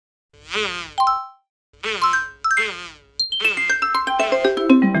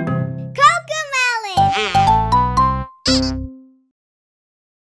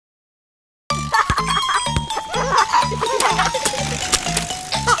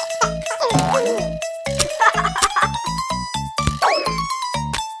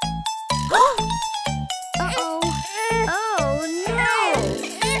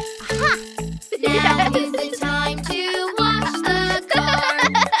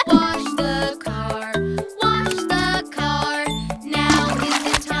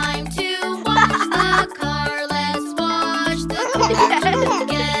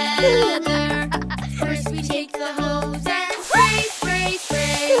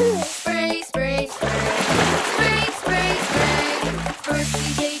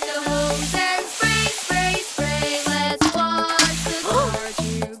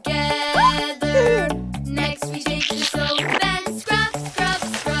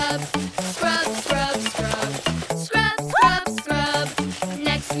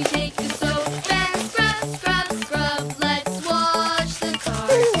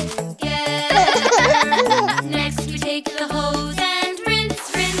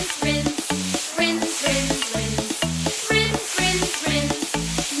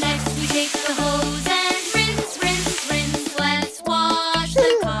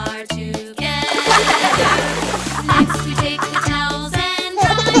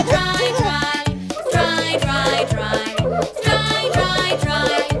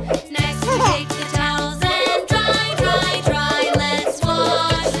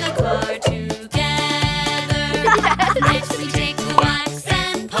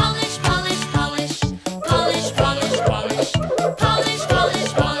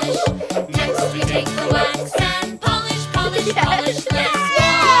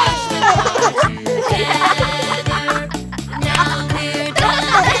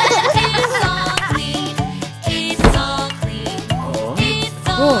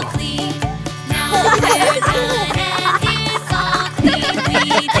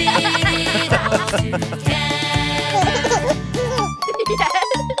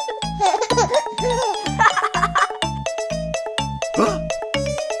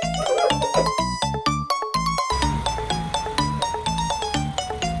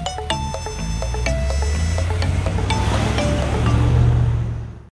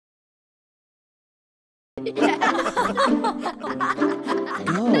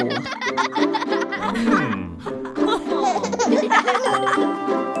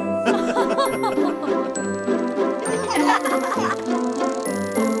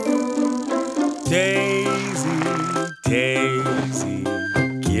Daisy, Daisy,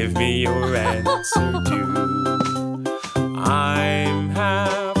 give me your answer due. I'm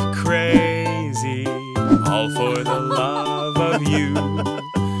half crazy, all for the love of you.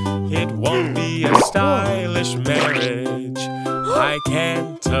 It won't be a stylish marriage, I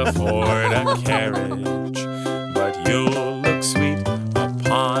can't afford a carriage, but you'll look sweet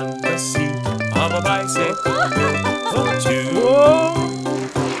upon the seat of a bicycle built for two.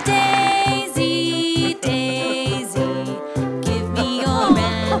 Daisy, Daisy, give me your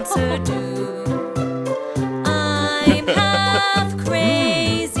answer due. I'm half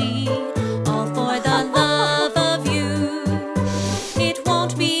crazy, all for the love of you. It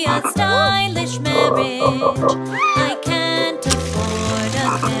won't be a stylish marriage, I can't afford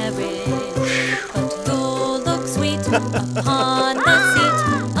a carriage, but you'll look sweet upon the seat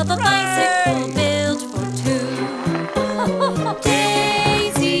of a bicycle built for two.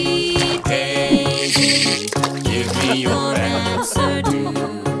 Daisy, Daisy, give me your answer due.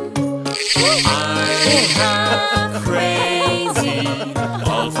 I'm half crazy,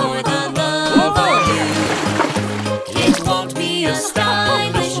 all for the love of you. It won't be a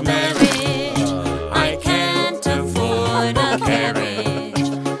stylish marriage, I can't afford a carriage,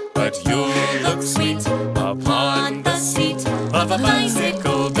 but you'll look sweet upon the seat of a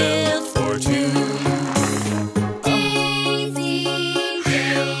bicycle built for two. Daisy,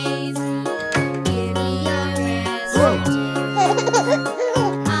 Daisy, give me your answer due.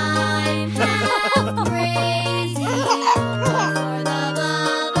 I'm half crazy, for the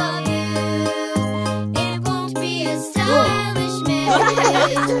love of you. It won't be a stylish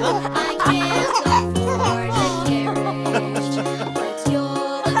marriage, I can't afford a carriage, but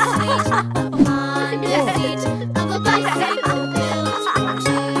you'll look sweet upon the seat of a bicycle built for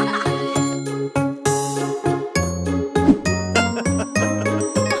two.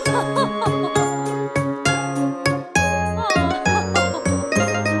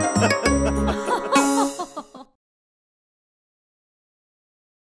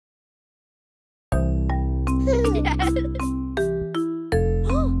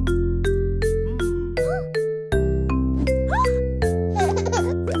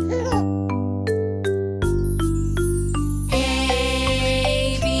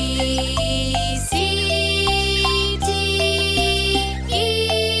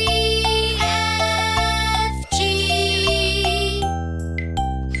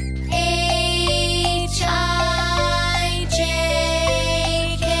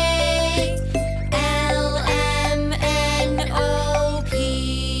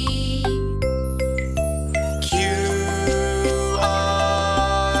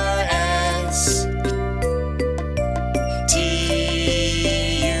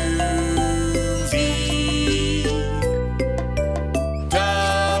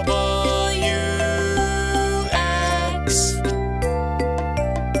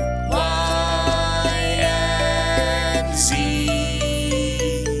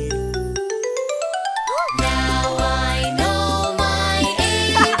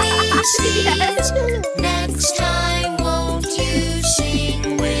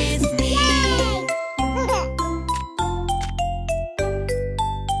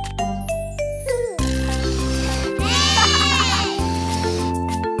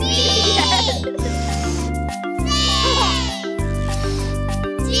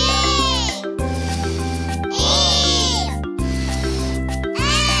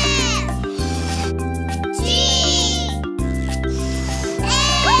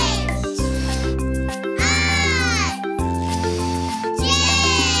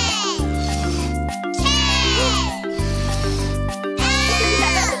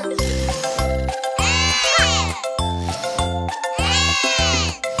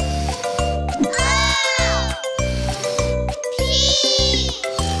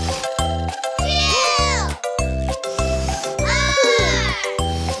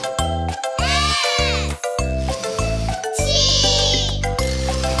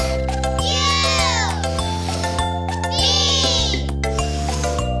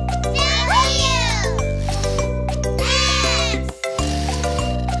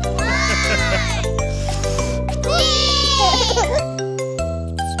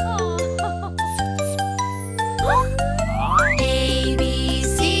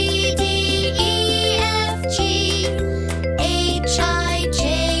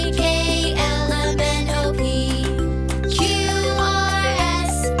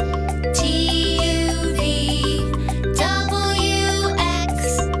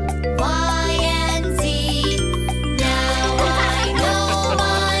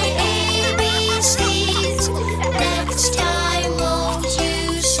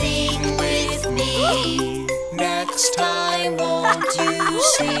 Next time, won't you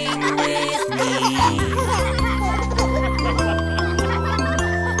sing with me?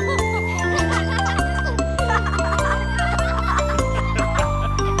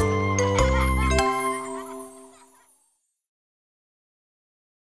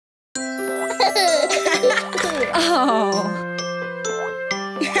 Oh.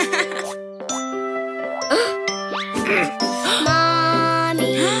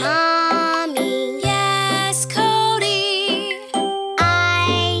 Mommy, Mommy. Yes, Cody.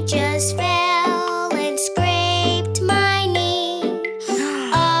 I just fell and scraped my knee.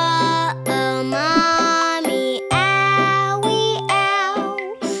 Uh-oh, Mommy, owie, ow.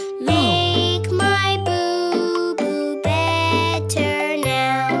 Make my boo-boo better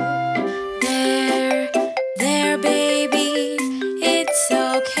now. There, baby, it's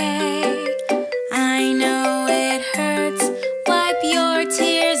okay. I know it hurts. Wipe your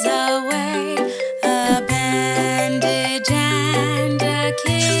tears away. A bandage and a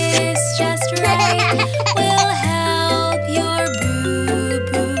kiss just right will help your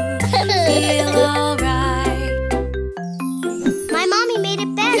boo-boo feel alright. My mommy made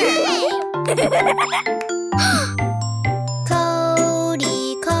it better.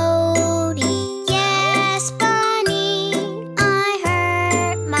 Cody, Cody, yes, Bunny, I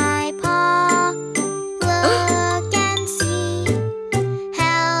hurt my paw. Look and see.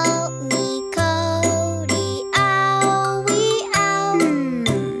 Help me, Cody, owie, ow.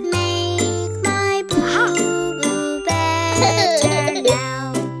 Make my boo-boo better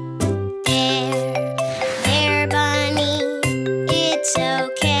now. There, Bunny, it's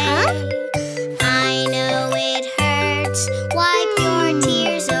okay. I know it hurts. Wipe your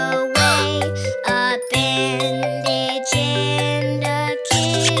tears away. A bandage and a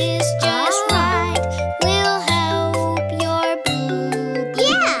kiss just right will help your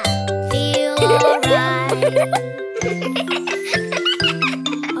boo-boo feel alright.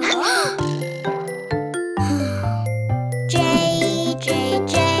 J, J,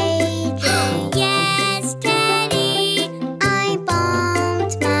 J, J, yes, Teddy. I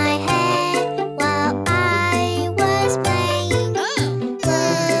bumped my head while I was playing. Look,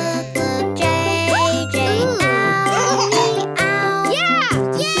 J, J, owie, ow. Yeah,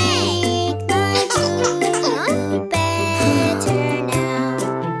 yay! Make my boo better now.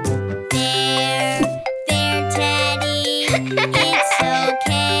 There,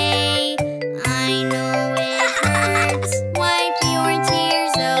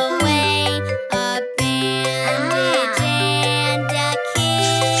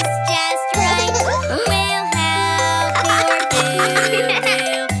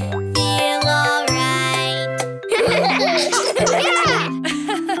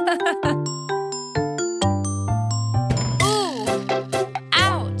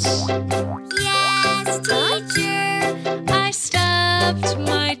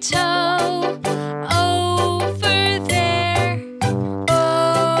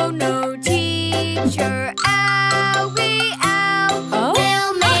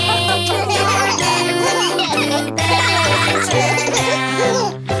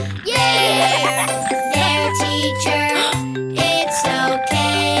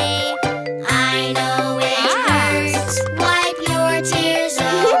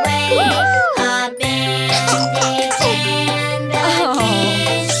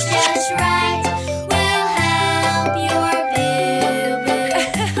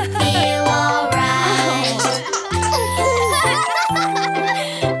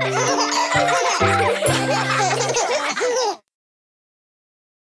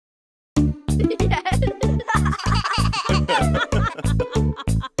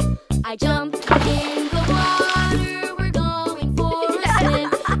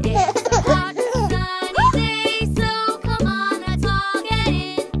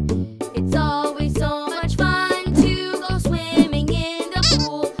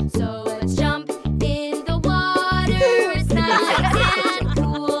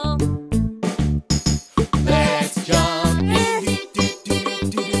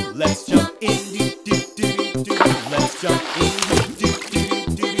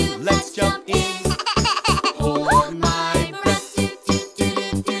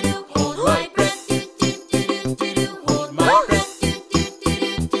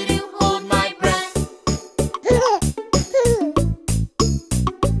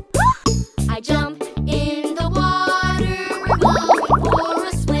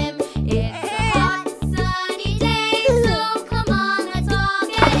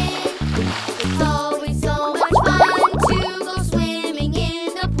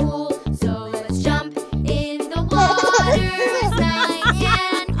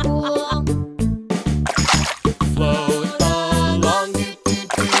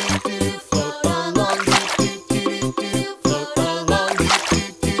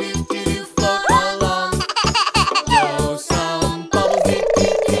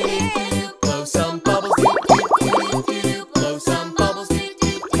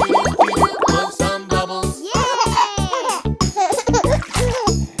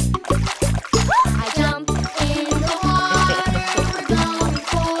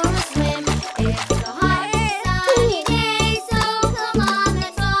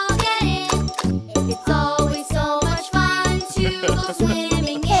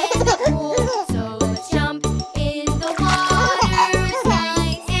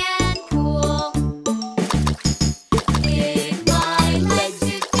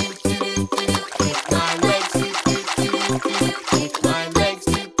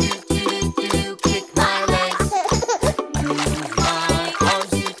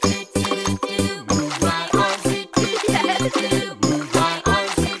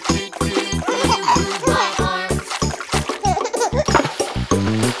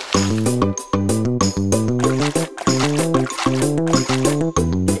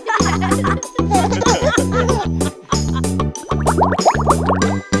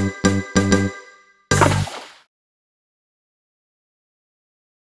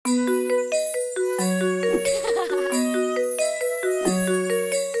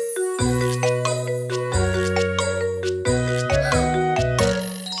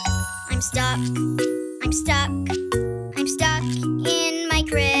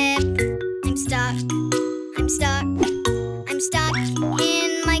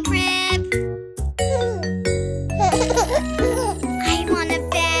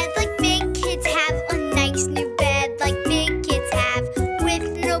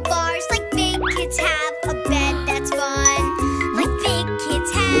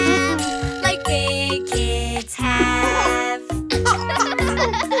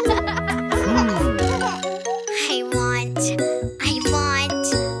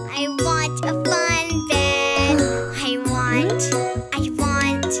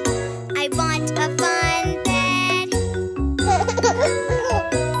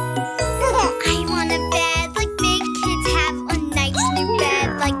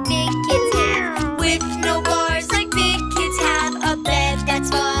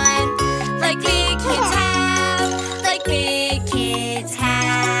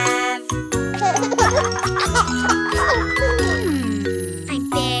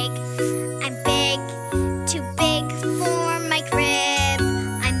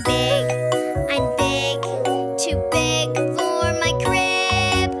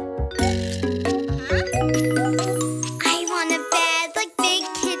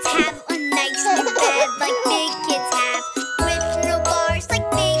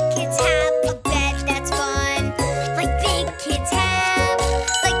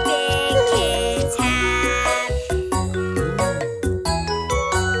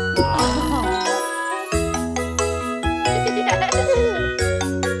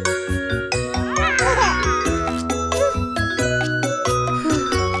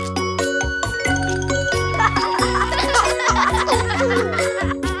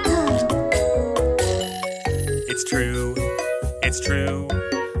 true.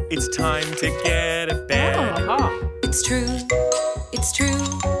 It's time to get a bed. It's true, it's true.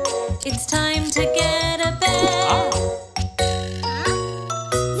 It's time to get a bed.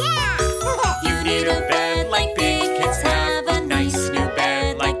 You need a bed like big kids have, a nice new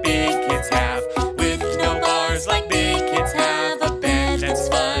bed like big kids have, with no bars like big kids have, a bed that's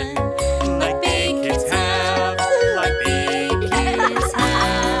fun like big kids have, like big kids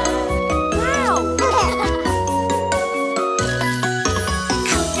have. Wow!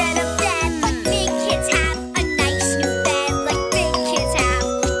 I'll get a bed like big kids have, a nice new bed like big kids have,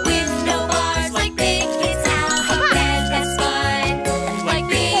 With no bars like big kids have, a bed that's fun like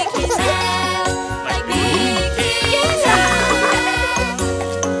big kids have, like big kids have.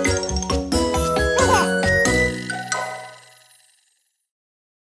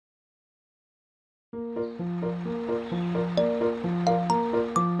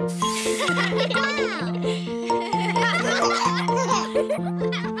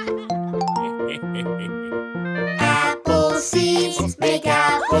 Apple seeds make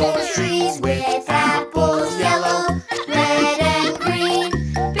apple trees with apples yellow, red and green,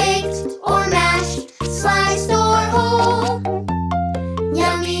 baked or mashed, sliced or whole.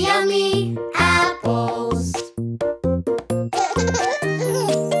 Yummy, yummy apples.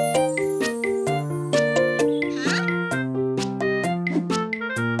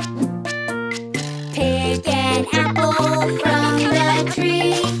 Pick an apple from the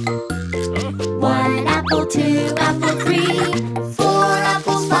tree. 1 apple, 2 apple, 3, 4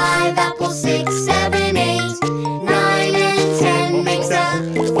 apples, 5 apples, 6, 7, 8, 9 and 10 makes a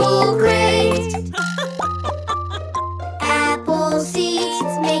full crate. Apple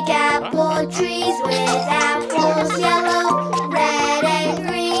seeds make apple trees with apples yellow, red and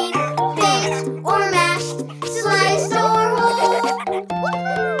green, baked or mashed, sliced or whole.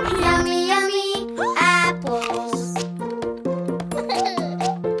 Yummy, yummy apples.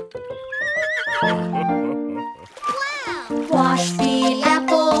 Wash the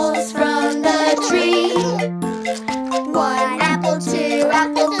apples from the tree. 1 apple, 2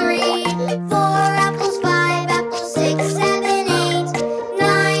 apple, 3, 4 apples, 5 apples, 6, 7, 8,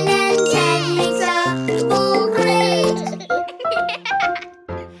 9 and 10 makes a full crate.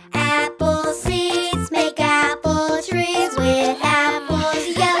 Apple seeds make apple trees with apples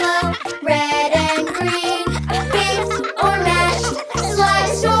yellow, red and green, baked or mashed,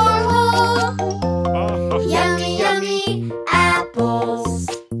 sliced or whole. Yummy, yummy apples.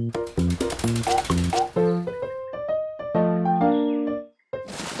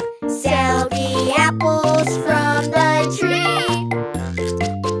 Sell the apples from the tree.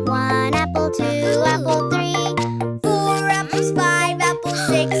 1 apple, 2 apple, 3, 4 apples, 5 apples,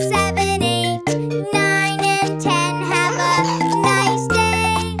 6, 7, 8, 9 and 10. Have a nice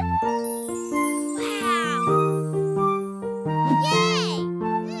day. Wow. Yay!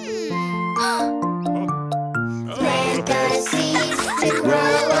 Plant the seeds to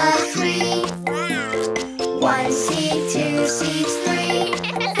grow a tree. 1 seed, 2 seeds, 3,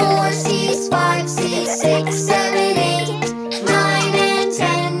 4 seeds, 5 seeds, 6, 7, 8, 9 and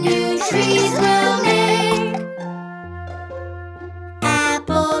 10 new trees will make.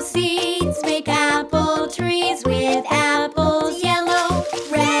 Apple seeds make apple trees with apples yellow,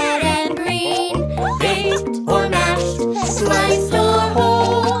 red and green, baked or mashed, sliced or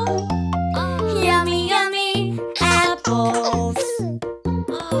whole. Yummy, yummy apples.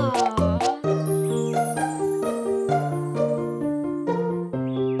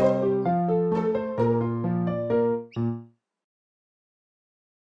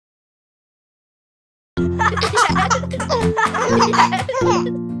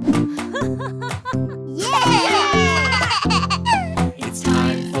 It's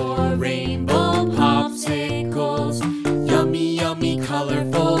time for rainbow popsicles. Yummy, yummy,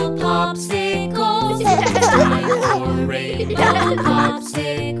 colorful popsicles. It's time for rainbow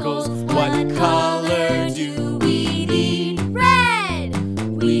popsicles. What color do we need? Red!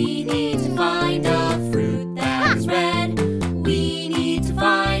 We need to find a fruit that is red. We need to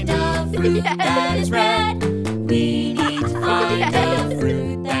find a fruit that is red. We need to find a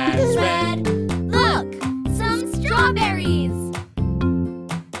fruit that is red. Look! Some strawberries!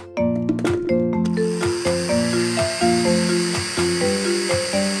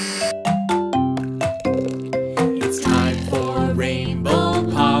 It's time for rainbow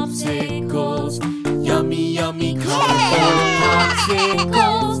popsicles. Yummy, yummy, colorful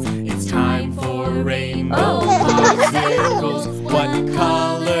popsicles. It's time for rainbow popsicles. What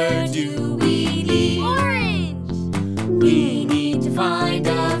color do we need? Orange!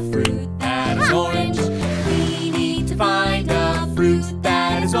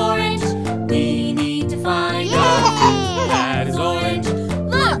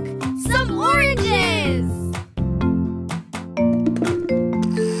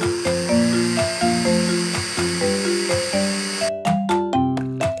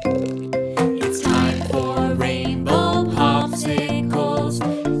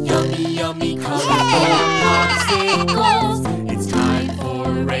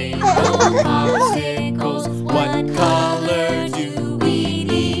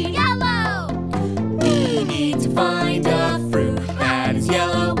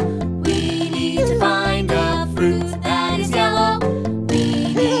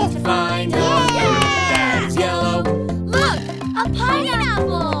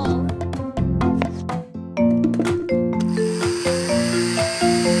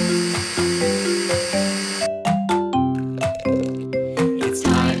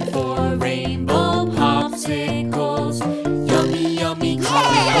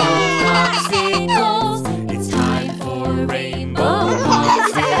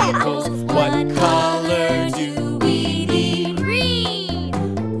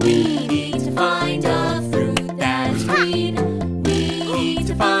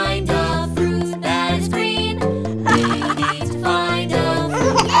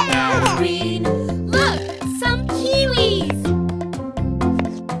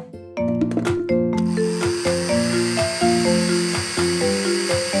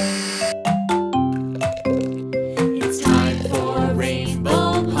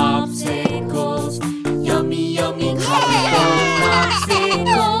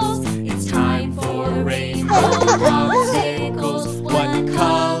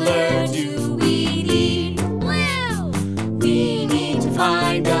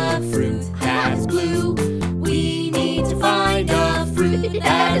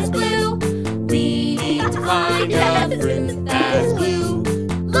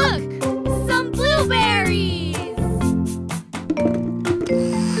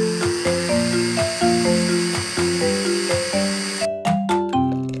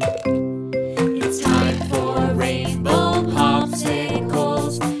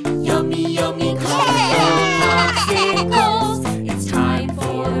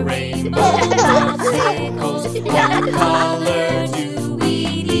 rainbow popsicles. What color do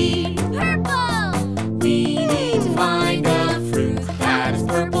we need? Purple! We need to find a fruit that is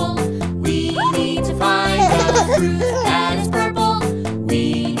purple. We need to find a fruit that is purple. We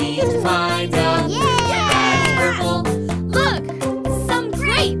need to find a fruit that is purple. Look! Some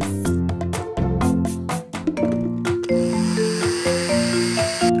grapes!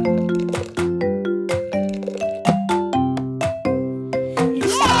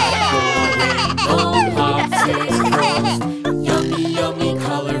 It's time for rainbow popsicles. Yummy, yummy,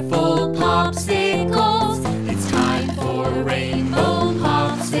 colorful popsicles. It's time for rainbow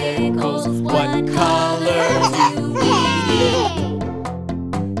popsicles. What color do we need?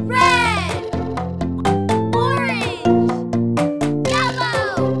 Red, orange, yellow,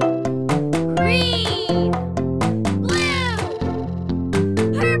 green, blue,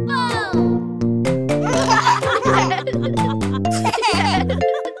 purple.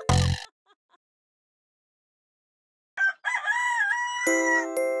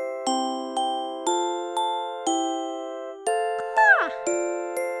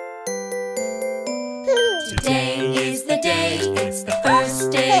 Today is the day, it's the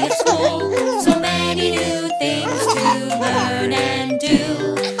first day of school. So many new things to learn and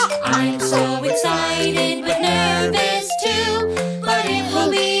do. I'm so excited but nervous too. But it will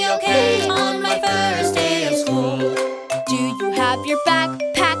be okay on my first day of school. Do you have your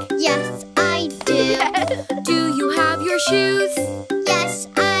backpack? Yes, I do. Do you have your shoes? Yes,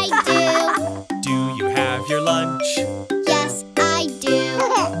 I do. Do you have your lunch? Yes, I do.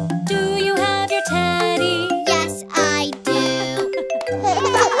 Do you have your teddy? Yes, I do.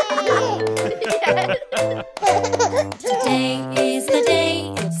 Today is the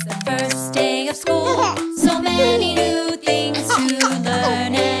day, it's the first day of school. So many new things to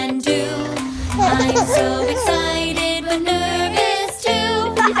learn and do. I'm so excited but nervous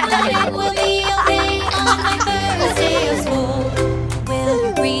too. But it will be okay on my first day of school. Will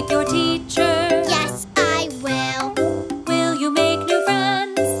you greet your teacher? Yes, I will. Will you make new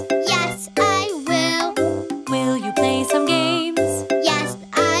friends? Yes, I will. Will you play some games? Yes,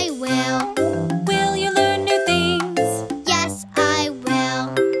 I will. Will you learn new things? Yes, I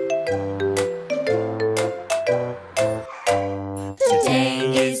will. Today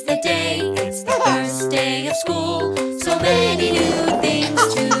is the day, it's the first day of school. So many new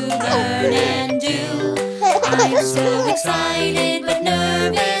things to learn and do. I'm so excited but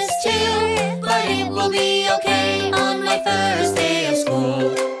nervous too. But it will be okay on my first day of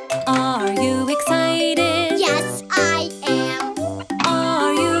school. Are you excited? Yes, I am.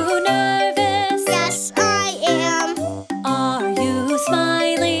 Are you nervous? Yes, I am. Are you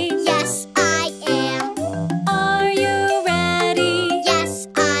smiling? Yes, I am. Are you ready? Yes,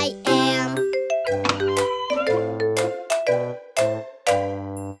 I am.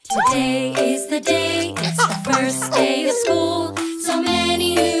 Today is the day, it's the first day of school. So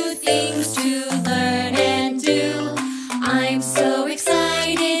many new things to learn and do. I'm so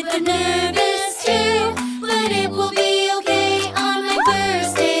excited but nervous too. But it will be okay on my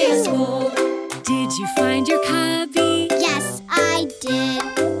first day of school. Did you find your cubby? Yes, I did.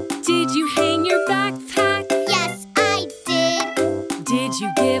 Did you hang your backpack? Yes, I did. Did you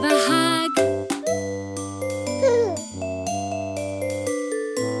give a hug?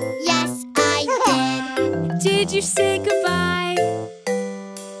 Yes, I did. Did you say goodbye?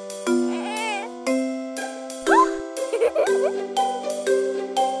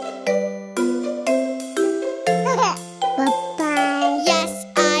 Bye-bye. Yes,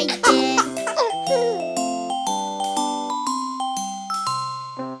 I did.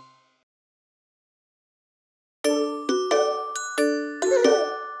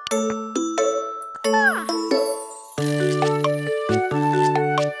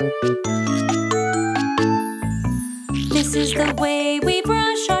 This is the way we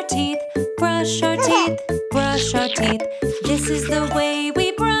brush our teeth, brush our teeth, brush our teeth. This is the way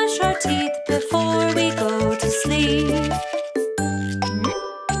we brush our teeth before we go to sleep.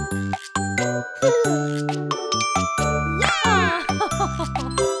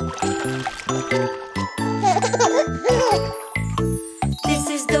 This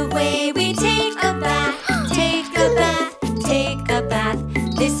is the way we take a bath, take a bath, take a bath.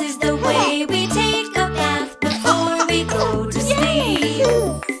 This is the way we take a bath before we go to sleep.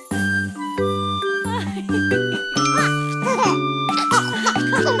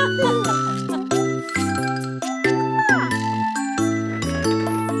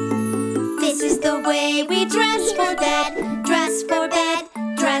 This is the way we dress for bed, dress for bed,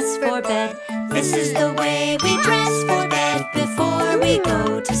 dress for bed. This is the way we dress for bed before we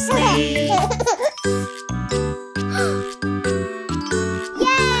go to sleep.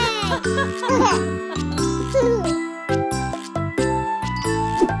 Yay!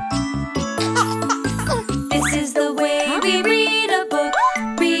 This is the way we read a book,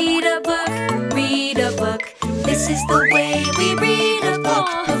 read a book, read a book. This is the way we read a book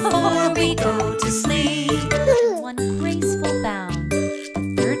before we go to sleep. One graceful bound.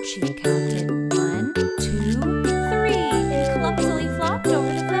 The third sheep counted 1, 2, 3 and clumsily flopped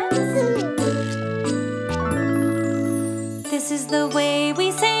over the fence. This is the way we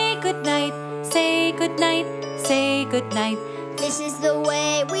say goodnight, say goodnight, say goodnight. This is the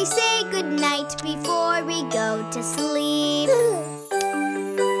way we say goodnight before we go to sleep.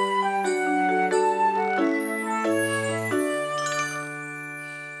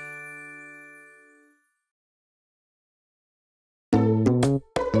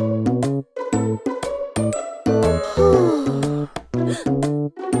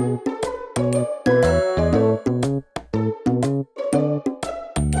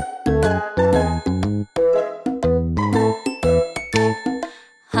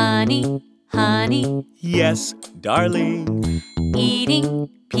 Honey, honey, Yes, darling. eating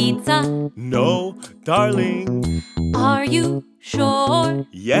pizza. No, darling. Are you sure?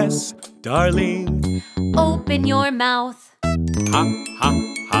 Yes, darling. Open your mouth. Ha, ha,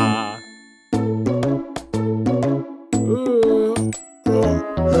 ha.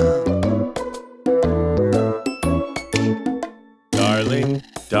 Darling,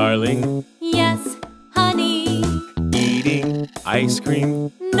 darling. Yes, honey. Eating ice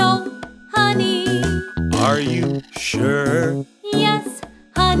cream. No, honey. Are you sure? Yes,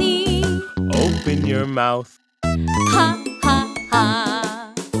 honey. Open your mouth. Ha, ha,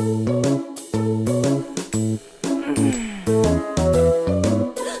 ha.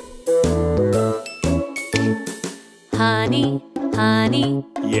 Honey, honey.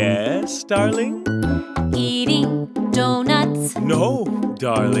 Yes, darling. Eating donuts. No,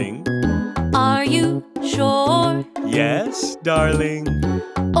 darling. Are you sure? Yes, darling.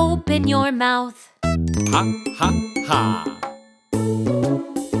 Open your mouth. Ha, ha, ha.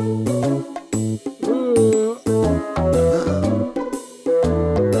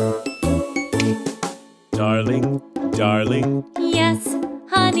 Darling, darling. Yes,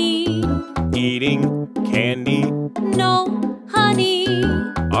 honey. Eating candy. No, honey.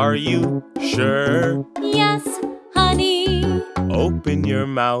 Are you sure? Yes, honey. Open your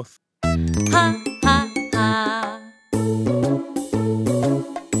mouth. Ha, ha, ha.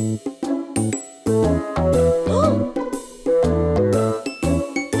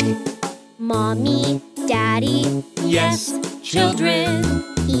 Mommy, Daddy, Yes, Children,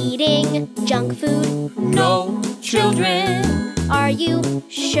 eating junk food. no, children. Are you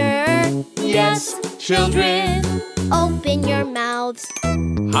sure? Yes, children. Open your mouths.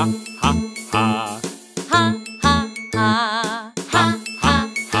 Ha, ha, ha. Ha, ha, ha. Ha, ha,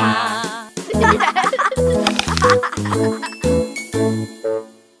 ha.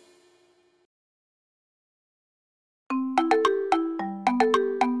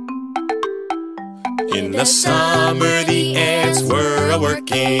 In the summer the ants were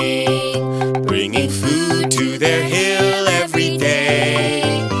a-working, bringing food to their hill every day,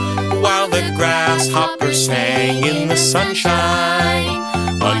 while the grasshopper sang in the sunshine.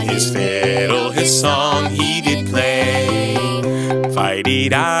 On his fiddle his song he did play.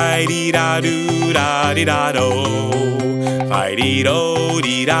 Fi-dee-di-dee-da-doo-da-dee-da-do,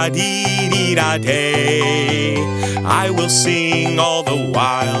 Fi-dee-do-dee-da-dee-dee-da-day. I will sing all the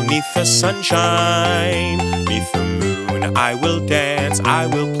while neath the sunshine. Neath the moon I will dance, I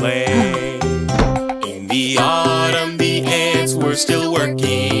will play. In the autumn the ants were still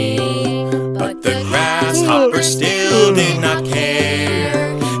working, but the grasshopper still did not care.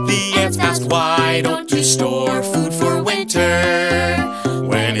 The ants asked, why don't you store food for winter?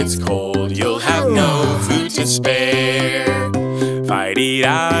 When it's cold you'll have no food to spare.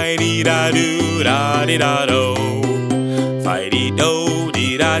 Fi-dee-di-dee-da-doo-da-dee-da-do,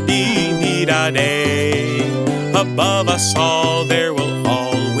 Fi-dee-do-dee-da-dee-dee-da-day. Above us all there will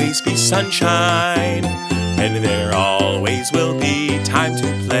always be sunshine, and there always will be time to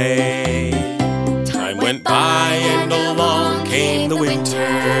play. Time went by and along came the winter,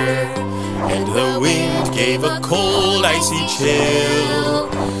 and the wind gave a cold icy chill.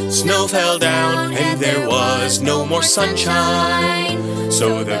 Snow fell down and there was no more sunshine,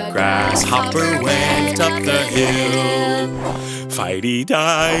 so the grasshopper went up the hill.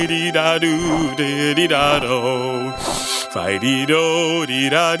 Fi-dee-di-dee-da-doo-dee-dee-da-do,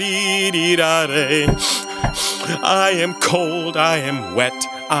 Fi-dee-do-dee-da-dee-dee-da-day. I am cold, I am wet,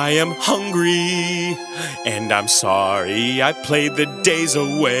 I am hungry, and I'm sorry I played the days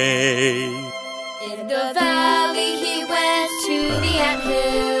away. In the valley he went to the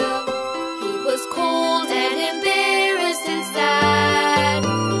anthill.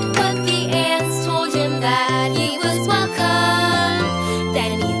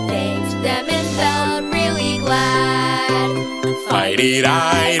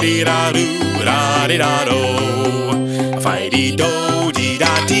 Fi-dee-di-di-da-doo-da-dee-da-do.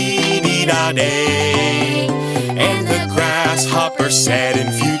 Fi-dee-do-dee-da-dee-dee-da-day. And the grasshopper said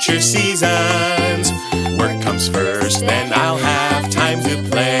in future seasons, work comes first, then I'll have time to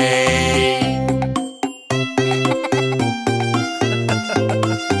play.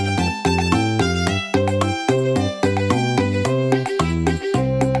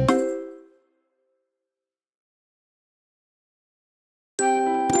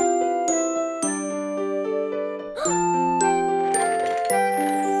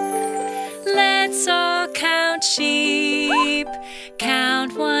 Let's all count sheep.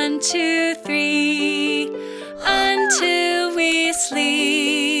 Count 1, 2, 3 until we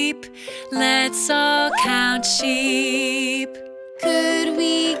sleep. Let's all count sheep. Could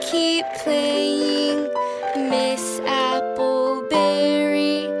we keep playing, Miss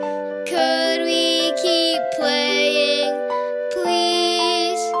Appleberry? Could we keep playing,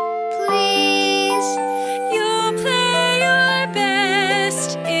 please, please? You'll play your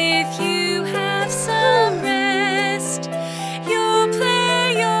best if you have some rest. You'll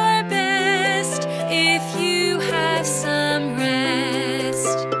play your best if you have some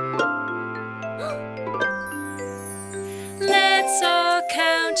rest. Let's all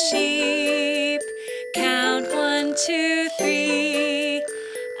count sheep. Count 1, 2, 3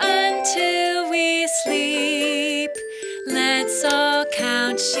 until we sleep. Let's all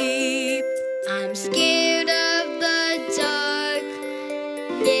count sheep. I'm scared of the dark,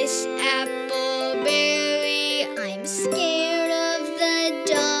 Miss Appleberry. I'm scared of the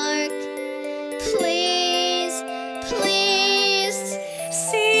dark. Please, please.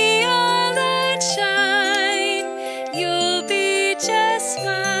 See our light shine. You'll be just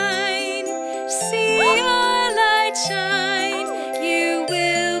fine. See our light shine. You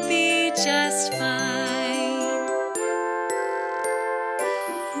will be just fine.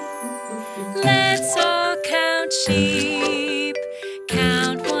 Let's all count sheep.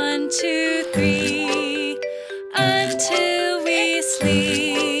 Count 1, 2, 3 until we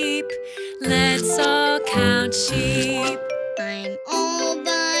sleep. Let's all count sheep. I'm all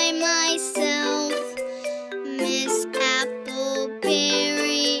by myself, Miss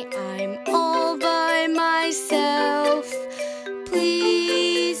Appleberry. I'm all by myself.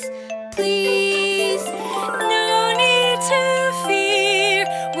 Please, please. No need to fear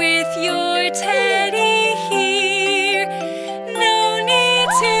with your teddy here. No need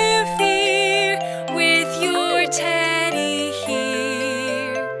to fear with your teddy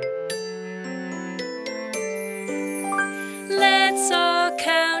here. Let's all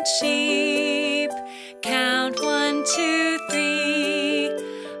count sheep. Count 1, 2, 3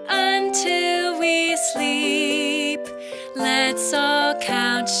 until we sleep. Let's all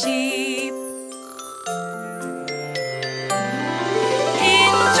count sheep.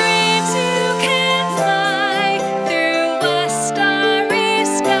 In dreams you can fly through a starry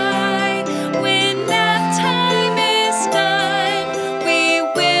sky. When nap time is done, we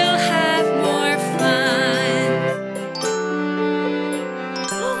will have more fun.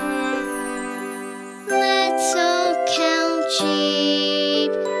 Let's all count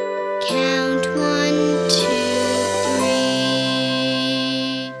sheep. Count 1, 2,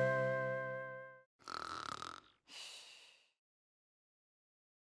 3.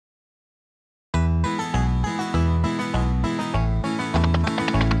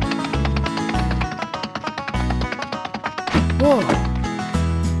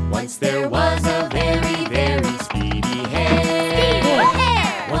 Once there was a very, very speedy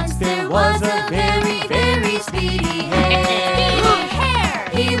hare. Once there was a very, very speedy hare.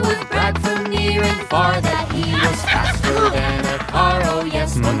 He would brag from near and far that he was faster than a car. Oh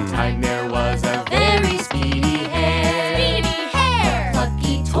yes, one time there was a very speedy hare. The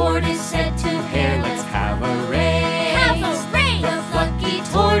plucky tortoise said to hare, let's have a race. The plucky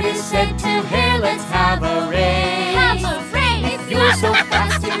tortoise said to hare, let's have a race. If you're so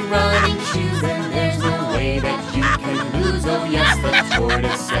fast in running shoes, then there's no way that you can lose. Oh yes, the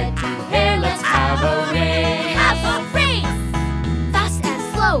tortoise said to hare, let's have a race. Fast and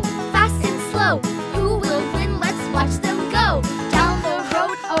slow, fast and slow. Who will win? Let's watch them go.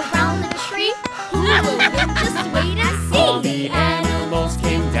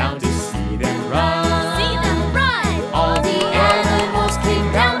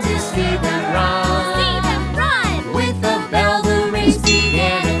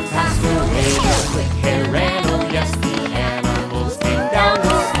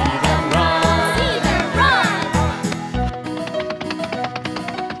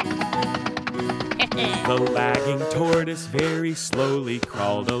 The lagging tortoise very slowly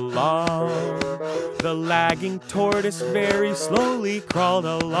crawled along. The lagging tortoise very slowly crawled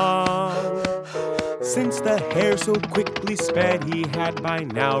along. Since the hare so quickly sped, he had by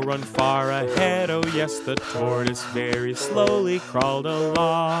now run far ahead. Oh yes, the tortoise very slowly crawled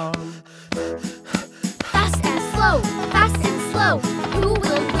along. Fast and slow, fast and slow. Who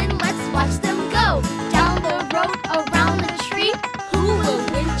will win? Let's watch them go. Down the road, around the tree. Who will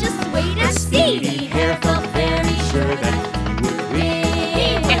win? Just wait and see. Speedy hare felt very sure that he would win. He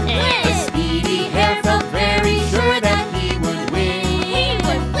would win. The speedy hare felt very sure that he would win. He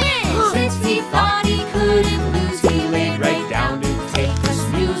would win. Since he thought he couldn't lose, he laid right down to take the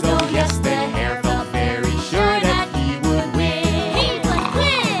snooze. Oh yes, the hare felt very sure that he would win. He would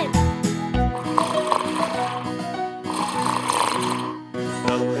win.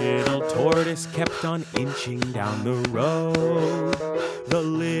 The little tortoise kept on inching down the road. The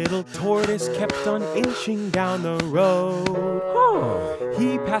little tortoise kept on inching down the road.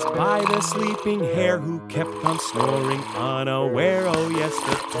 He passed by the sleeping hare who kept on snoring unaware. Oh yes,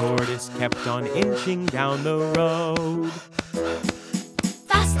 the tortoise kept on inching down the road.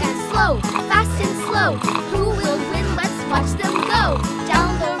 Fast and slow, fast and slow. Who will win? Let's watch them go.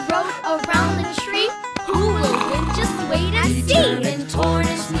 Down the road, around the tree. Who will win? Just wait and see. Determined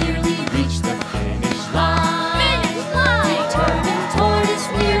tortoise nearly reached the finish line. Finish line. Determined tortoise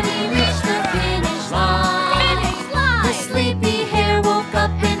nearly reached the finish line. Finish line. The sleepy hare woke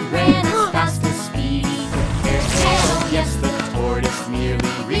up and ran as fast as Speedy could hare's tail. Oh yes, the tortoise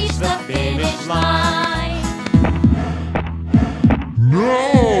nearly reached the finish line.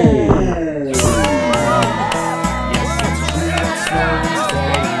 Yes, it's true that slow and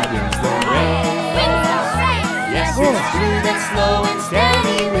steady wins the race. Wins the race. Yes, it's true that slow and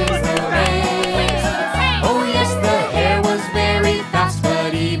steady wins the race. Oh yes, the hare was very fast,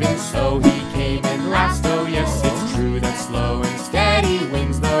 but even so he came in last. Oh yes, it's true that slow and steady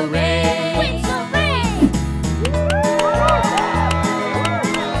wins the race. Wins the race.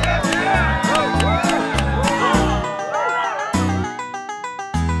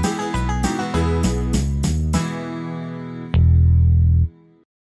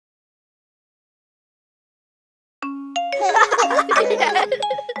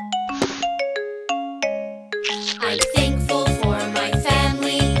 I'm thankful for my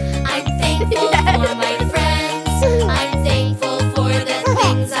family. I'm thankful for my friends. I'm thankful for the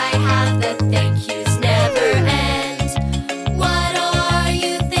things I have. The thank yous never end. What are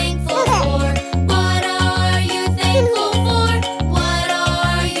you thankful for? What are you thankful for? What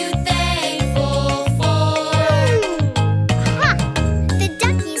are you thankful for? Aha! The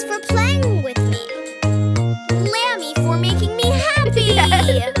duckies for playing with me. Lammy for making me happy.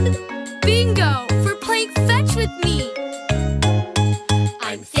 Bingo for playing fetch with me.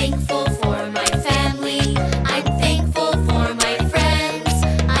 I'm thankful for my family. I'm thankful for my friends.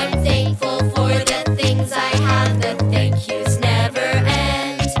 I'm thankful for the things I have. The thank yous never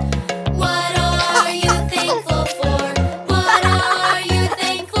end. What are you thankful for? What are you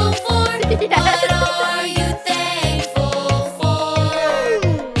thankful for? What are you thankful for?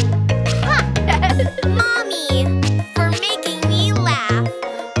 Mommy for making me laugh.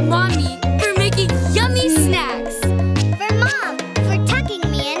 Mommy for making yummy snacks. For Mom for tucking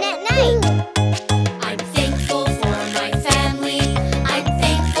me in at night. I'm thankful for my family. I'm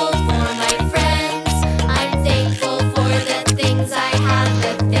thankful for my friends. I'm thankful for the things I have.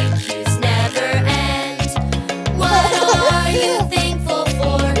 The thank yous never end. What are you thankful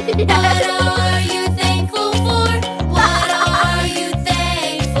for? What are you thankful for? What are you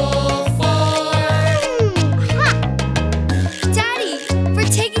thankful for? Daddy for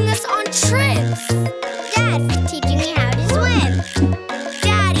taking us on trips. Dad for teaching me how to swim.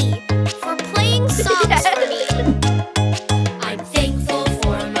 Daddy for playing songs for me. I'm thankful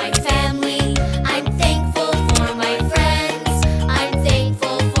for my family. I'm thankful for my friends. I'm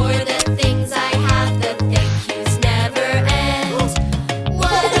thankful for the things I have. The thank yous never end.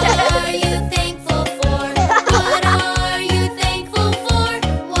 What are you thankful for? What are you thankful for?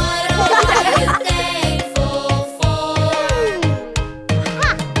 What are you thankful for?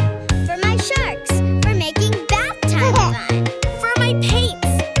 For my sharks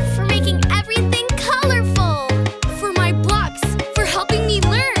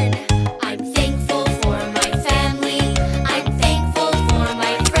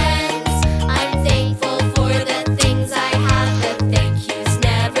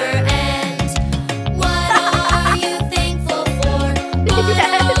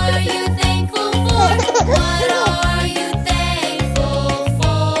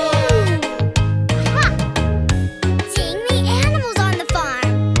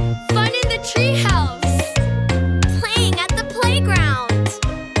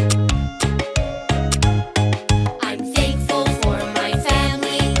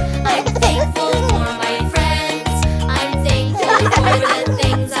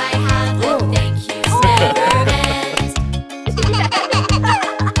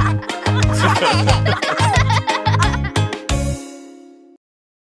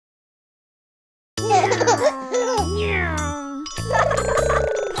When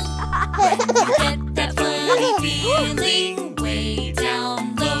you get that funny feeling way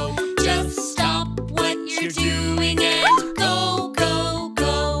down low, just stop what you're doing and go, go,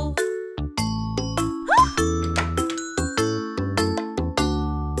 go.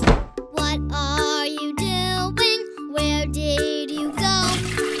 What are you doing? Where did you go?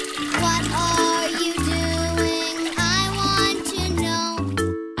 What are you doing? I want to know.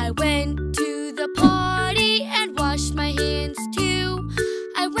 I went to the party and washed my hands too.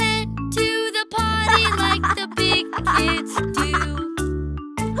 I went to the party like the big kids do.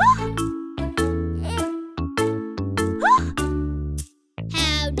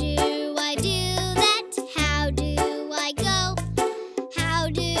 How do I do that? How do I go? How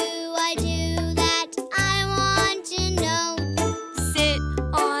do I do that? I want to know. Sit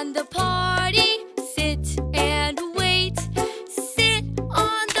on the party, sit and wait. Sit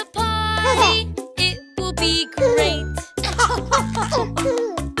on the party, it will be great.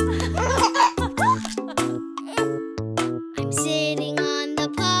 I'm sitting on the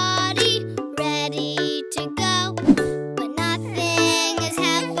potty, ready to go. But nothing is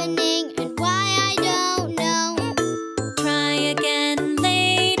happening, and why I don't know. Try again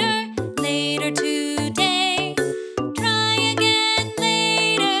later, later today. Try again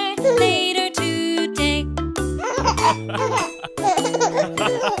later, later today.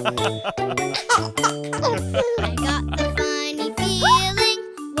 I got the funny feeling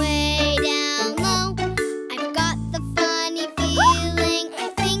way down low. I've got the funny feeling, I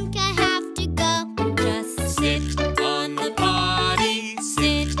think I have to go. Just sit on the potty,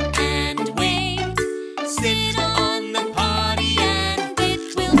 sit and wait. Sit on the potty and it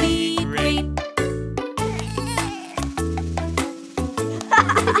will be great.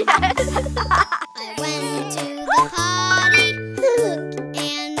 I went to the potty, look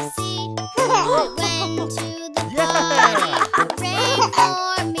and see. I went to the potty, pray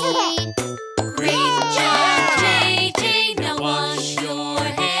for me. Great job, JJ, now wash your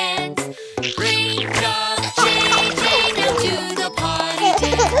hands. Great job, JJ, now do the potty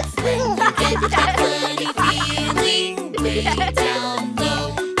dance. When you get that funny feeling way down low,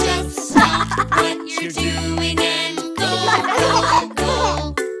 just stop what you're doing and go, go, go.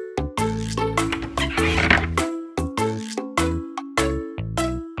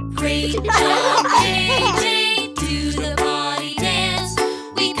 Great job, JJ, do the potty dance.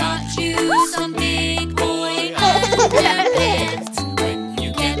 We got you some big boy underpants. When you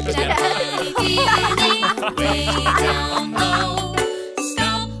get that funny feeling way down low,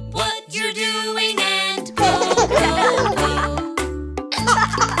 stop what you're doing and go, go, go.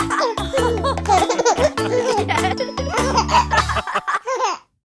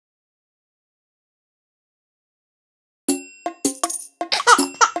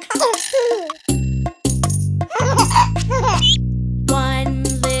 One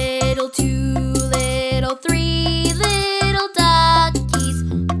little, two little, three little duckies.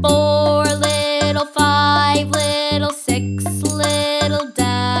 4 little, 5 little, 6 little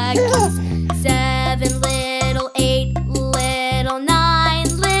duckies. 7 little, 8 little, 9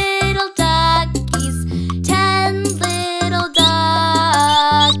 little duckies. 10 little duckies.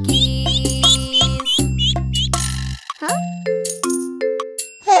 Huh?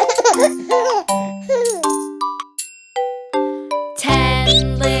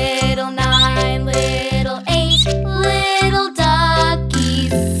 10 little, 9 little, 8 little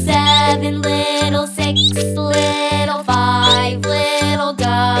duckies. 7 little, 6 little, 5 little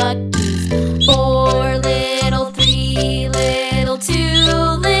duckies. 4 little, 3 little, 2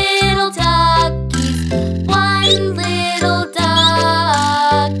 little duckies. 1 little ducky.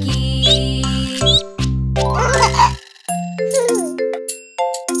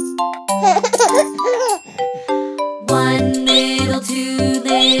 1 little, 2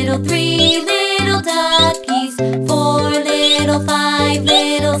 little, 3 little duckies. 4 little, 5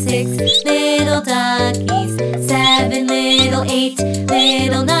 little, 6 little duckies. 7 little, 8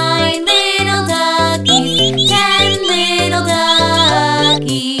 little, 9 little duckies. 10 little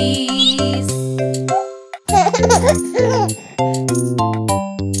duckies.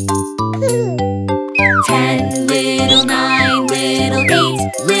 10 little, 9 little, 8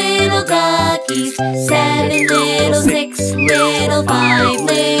 little duckies. 7 little, 6 little, 5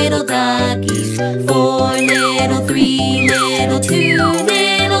 little duckies. 4 little, 3 little, 2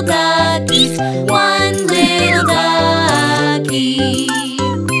 little duckies. 1 little ducky.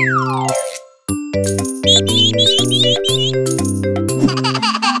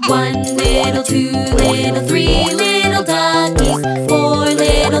 1 little, 2 little, 3 little duckies. 4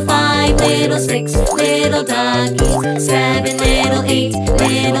 little, 5 little, 6 little duckies. 7 little, 8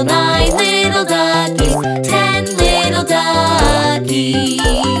 little, little, 9 little duckies, 10 little duckies.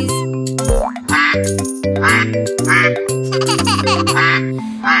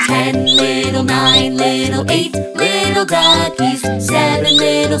 10 little, 9 little, 8 little duckies, 7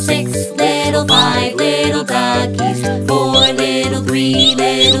 little, 6 little, 5 little duckies, 4 little, 3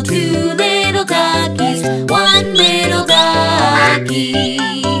 little, 2 little duckies, 1 little ducky.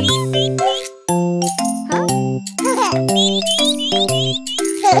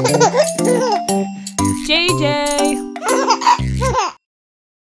 JJ.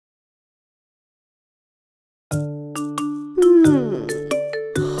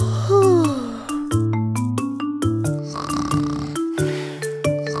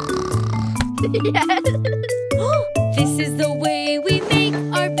 This is the way we make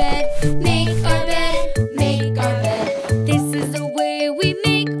our bed, make our bed, make our bed. This is the way we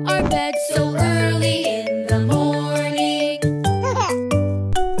make our bed so early in the morning.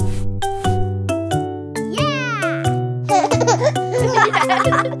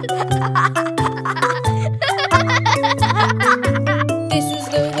 This is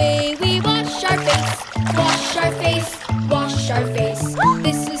the way we wash our face, wash our face, wash our face.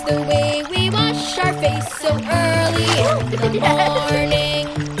 This is the way we wash our face so early in the morning.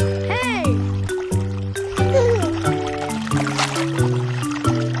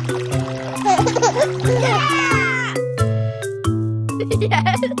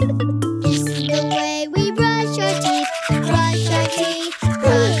 This is the way we brush our teeth, brush our teeth,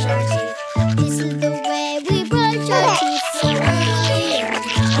 brush our teeth. This is the way we brush our teeth so early in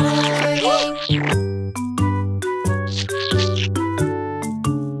the morning.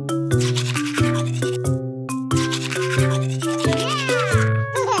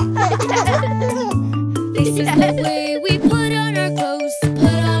 This is the way we put on our clothes, put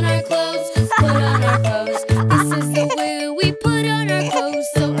on our clothes, put on our clothes. This is the way we put on our clothes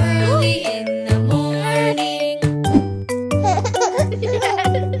so early in the morning.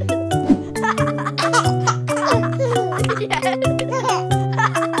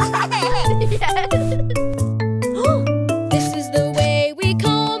 This is the way we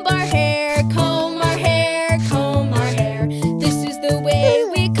comb our hair, comb our hair, comb our hair. This is the way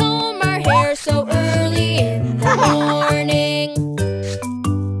we comb our hair so early in the morning.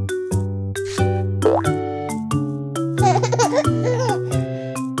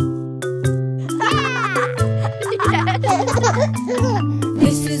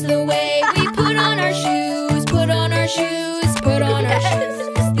 This is the way we put on our shoes, put on our shoes, put on our shoes.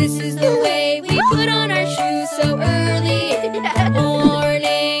 This is the way we put on our shoes so early in the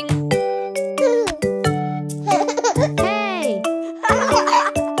morning. Hey!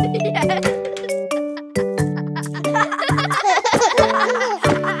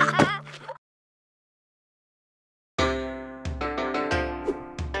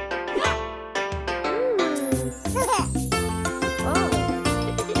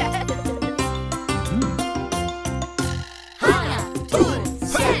 하나, 둘,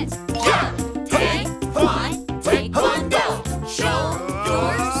 셋, 야! Taekwondo, show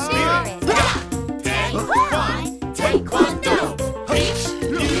your spirit. Taekwondo, reach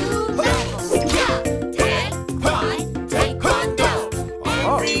new levels. Taekwondo,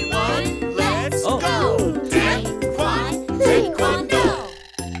 everyone, let's go. Taekwondo.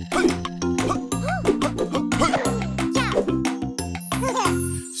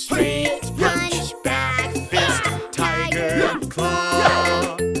 Straight punch, back fist, tiger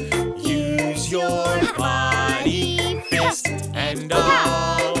claw. Use your body, fist and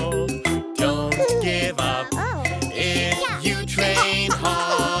all. Don't give up if you train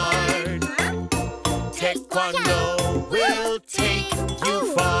hard. Taekwondo will take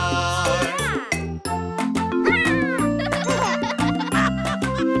you far.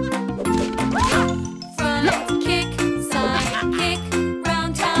 Front kick, side kick,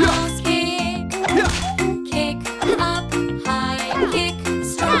 roundhouse kick. Kick up, high kick,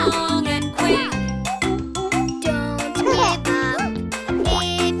 strong and quick. Don't give up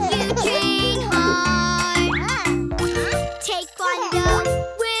if you train hard. Taekwondo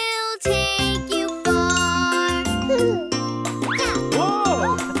will take you far.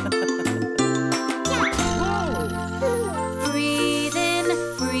 Breathe in,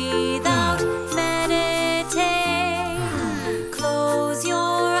 breathe out, meditate. Close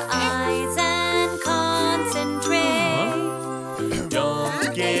your eyes and concentrate.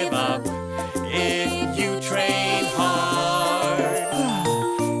 Don't give up if you train hard.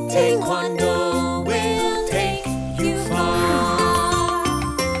 Taekwondo will take you far.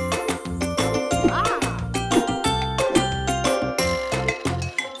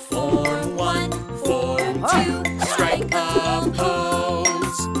 Form 1, form 2, strike a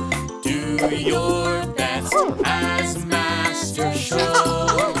pose. your best as master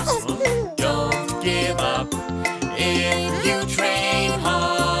shows. Don't give up if you train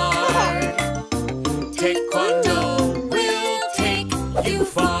hard. Taekwondo will take you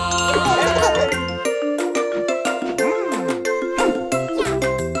far.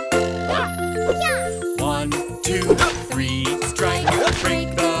 1, 2, 3, strike, break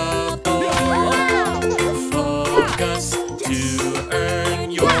the board. Focus to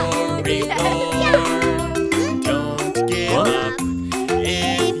earn your reward. Don't give up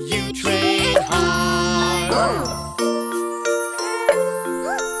if you train hard.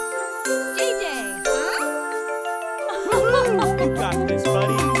 You got this,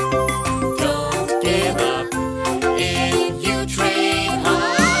 buddy. Don't give up if you train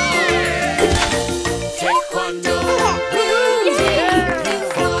hard. Taekwondo will take you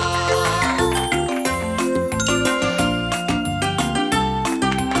far.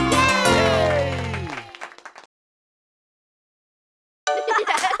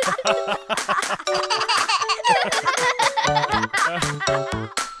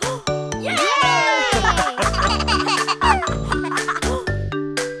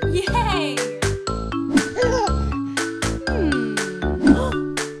 Yay!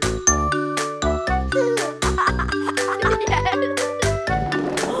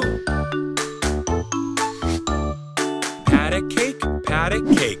 Pat a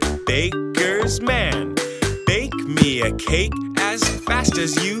cake, baker's man. Bake me a cake as fast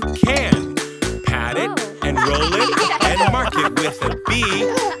as you can. Pat it and roll it and mark it with a B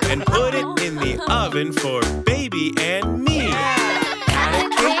and put it in the oven for baby and me. Pat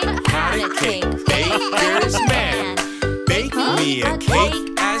a cake, baker's man. Bake me a cake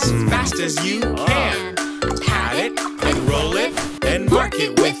as fast as you can. Pat it and roll it and mark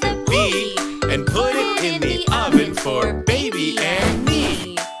it with a B and put it in the oven for baby and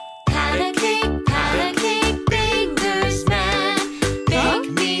me. Pat a cake, baker's man. Bake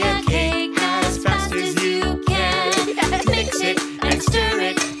me a cake as fast as you can. Mix it and stir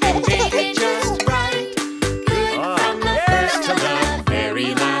it and bake it just right. Good from the first to the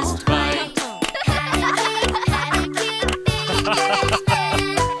very last bite. Pat a cake, baker's man.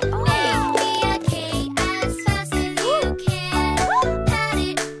 Make me a cake as fast as you can. Pat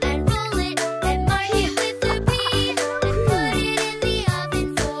it and roll it and mark it with a B and put it in the oven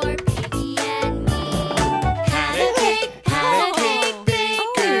for baby and me. Pat a cake,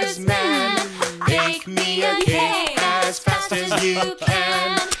 baker's man. Bake me a cake as fast as you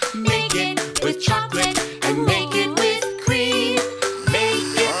can. Make it with chocolate and make it with cream.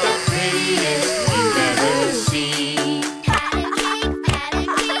 Make it the prettiest you've ever seen. Pat a cake,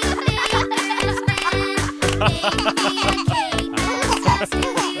 baker's man. Make me a cake as fast as you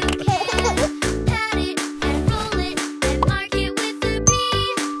can. Pat it and roll it and mark it with a B.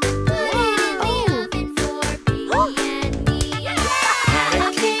 Put it in the oven for baby and me. Pat a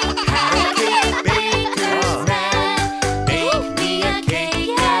cake, baker's man. Bake me a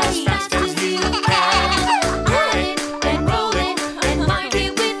cake as fast as you can. Pat it and roll it and mark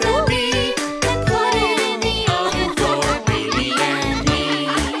it with a B and put it in the oven for baby and me.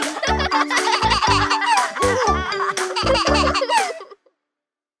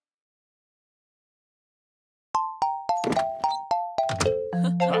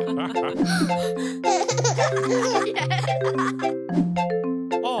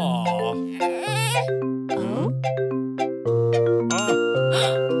 Aw.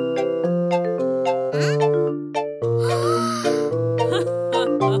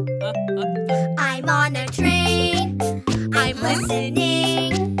 I'm on a train. I'm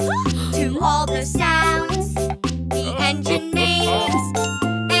listening to all the sounds the engine makes.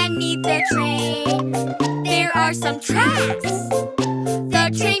 And neath the train, there are some tracks. The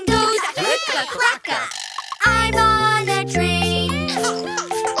train goes click-a-clacka. I'm on a train.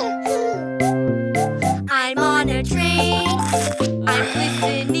 I'm on a train. I'm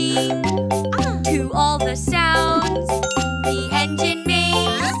listening to all the sounds the engine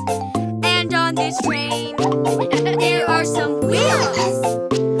makes. And on this train, there are some wheels.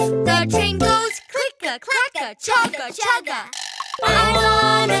 The train goes click-a-clacka, chugga-chugga. I'm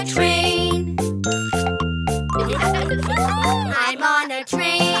on a train. I'm on a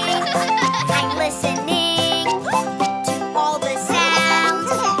train. I'm listening to all the sounds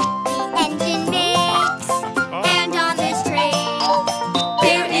the engine makes. And on this train,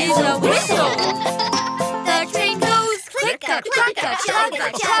 there is a whistle. The train goes click-a-clacka,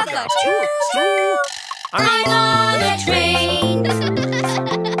 chugga-chugga, choo-choo. I'm on a train.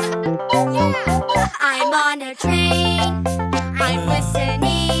 I'm on a train. I'm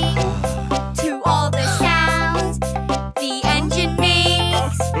listening to all the sounds the engine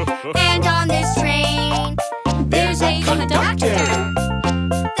makes. And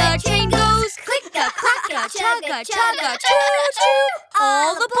chugga, chugga, choo-choo.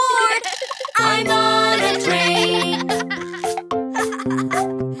 All aboard! I'm on a train.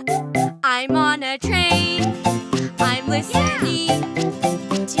 I'm on a train. I'm listening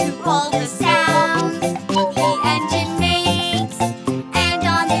to all the sounds the engine makes. And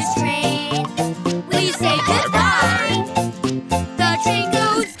on this train, we say goodbye. The train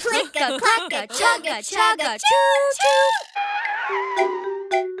goes click-a-clack-a, chugga, chugga, choo-choo.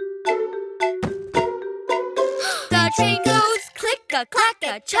 The train goes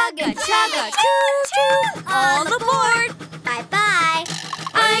click-a-clack-a, chugga, chugga, choo-choo. All aboard! Bye-bye.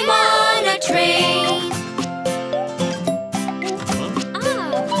 I'm on a train.